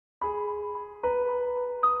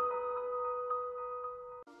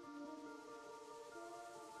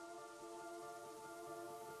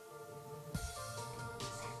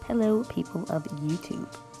Hello people of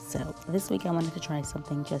YouTube. So this week I wanted to try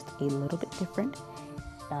something just a little bit different.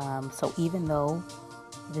 So even though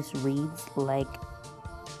this reads like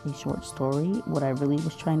a short story, what I really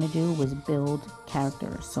was trying to do was build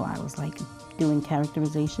characters. So I was like doing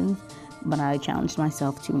characterizations, but I challenged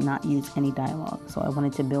myself to not use any dialogue. So I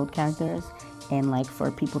wanted to build characters and like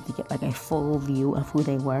for people to get like a full view of who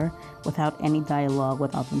they were without any dialogue,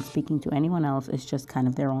 without them speaking to anyone else. It's just kind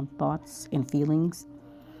of their own thoughts and feelings.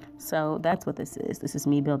 So that's what this is. This is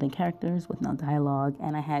me building characters with no dialogue,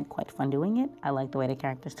 and I had quite fun doing it. I like the way the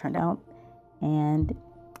characters turned out, and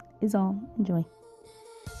is all. Enjoy.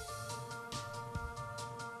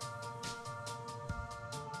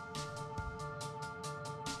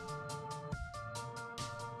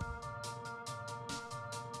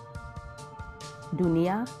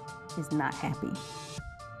 Dunia is not happy.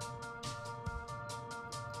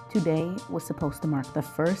 Today was supposed to mark the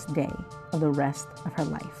first day of the rest of her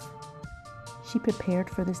life. She prepared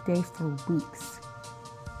for this day for weeks.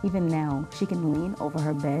 Even now, she can lean over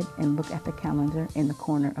her bed and look at the calendar in the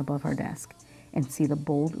corner above her desk and see the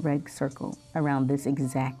bold red circle around this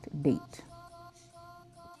exact date.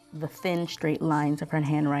 The thin, straight lines of her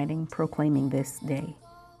handwriting proclaiming this day,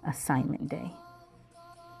 Assignment Day.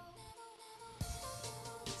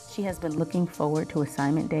 She has been looking forward to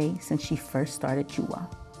Assignment Day since she first started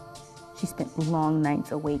Chua. She spent long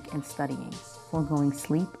nights awake and studying, foregoing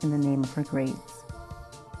sleep in the name of her grades.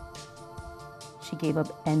 She gave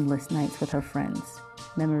up endless nights with her friends,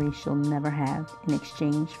 memories she'll never have, in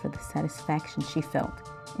exchange for the satisfaction she felt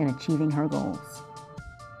in achieving her goals.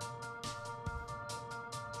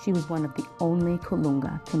 She was one of the only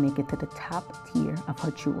Kulunga to make it to the top tier of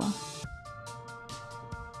her Chua.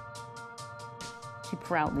 She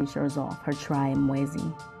proudly shows off her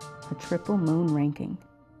Tri-Mwezi, her triple moon ranking.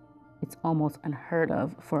 It's almost unheard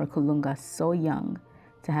of for a Kulunga so young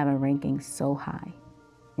to have a ranking so high.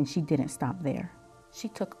 And she didn't stop there. She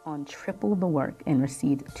took on triple the work and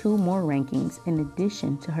received 2 more rankings in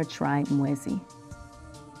addition to her Tri-Mwezi.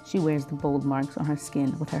 She wears the bold marks on her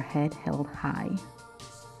skin with her head held high.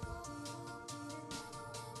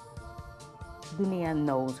 Dunia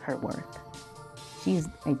knows her worth. She is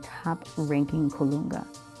a top-ranking Kulunga,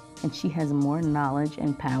 and she has more knowledge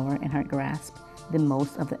and power in her grasp than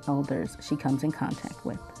most of the elders she comes in contact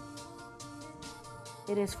with.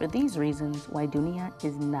 It is for these reasons why Dunia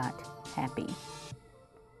is not happy.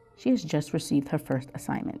 She has just received her first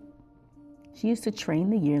assignment. She is to train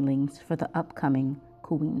the yearlings for the upcoming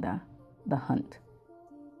Kuwinda, the hunt.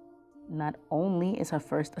 Not only is her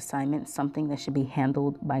first assignment something that should be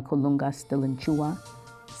handled by Kulunga still in Chua,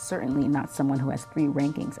 certainly not someone who has 3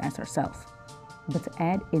 rankings as herself, but to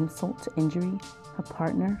add insult to injury, her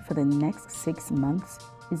partner for the next 6 months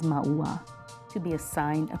is Maua. To be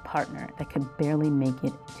assigned a partner that could barely make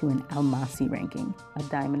it to an Almasi ranking, a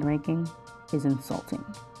diamond ranking, is insulting.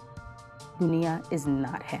 Dunia is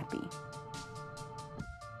not happy.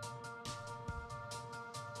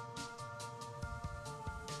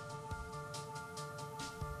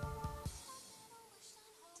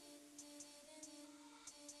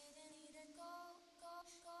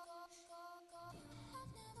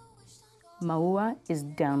 Maua is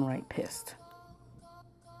downright pissed.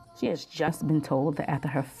 She has just been told that after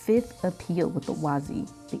her 5th appeal with the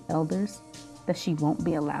Wazi, the elders, that she won't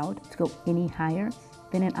be allowed to go any higher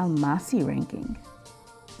than an Almasi ranking.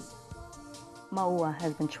 Maua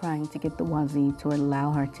has been trying to get the Wazi to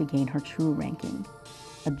allow her to gain her true ranking,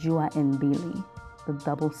 a Jua Mbili, the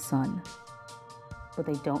double sun, but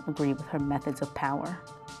they don't agree with her methods of power.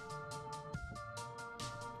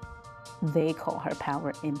 They call her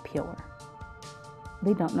power impure.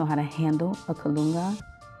 They don't know how to handle a Kulunga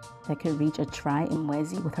that could reach a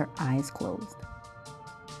Tri-Mwezi with her eyes closed.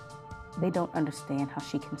 They don't understand how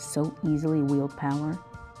she can so easily wield power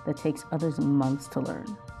that takes others months to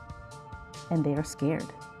learn. And they are scared,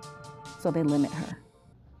 so they limit her.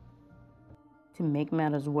 To make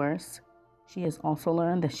matters worse, she has also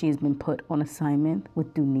learned that she has been put on assignment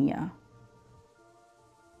with Dunia.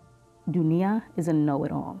 Dunia is a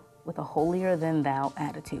know-it-all with a holier-than-thou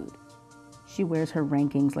attitude. She wears her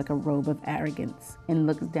rankings like a robe of arrogance and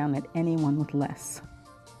looks down at anyone with less.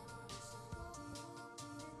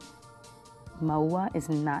 Maua is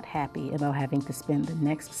not happy about having to spend the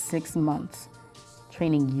next 6 months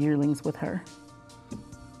training yearlings with her.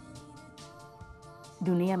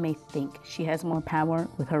 Dunia may think she has more power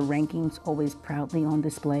with her rankings always proudly on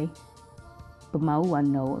display, but Maua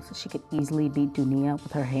knows she could easily beat Dunia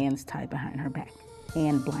with her hands tied behind her back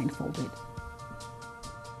and blindfolded.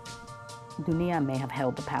 Dunia may have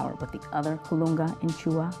held the power with the other Kulunga in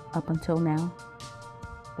Chua up until now,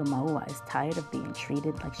 But Maua is tired of being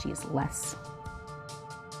treated like she is less.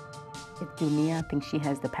 If Dunia thinks she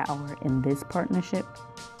has the power in this partnership,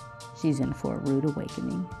 she's in for a rude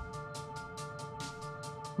awakening.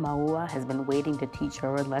 Maua has been waiting to teach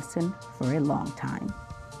her a lesson for a long time.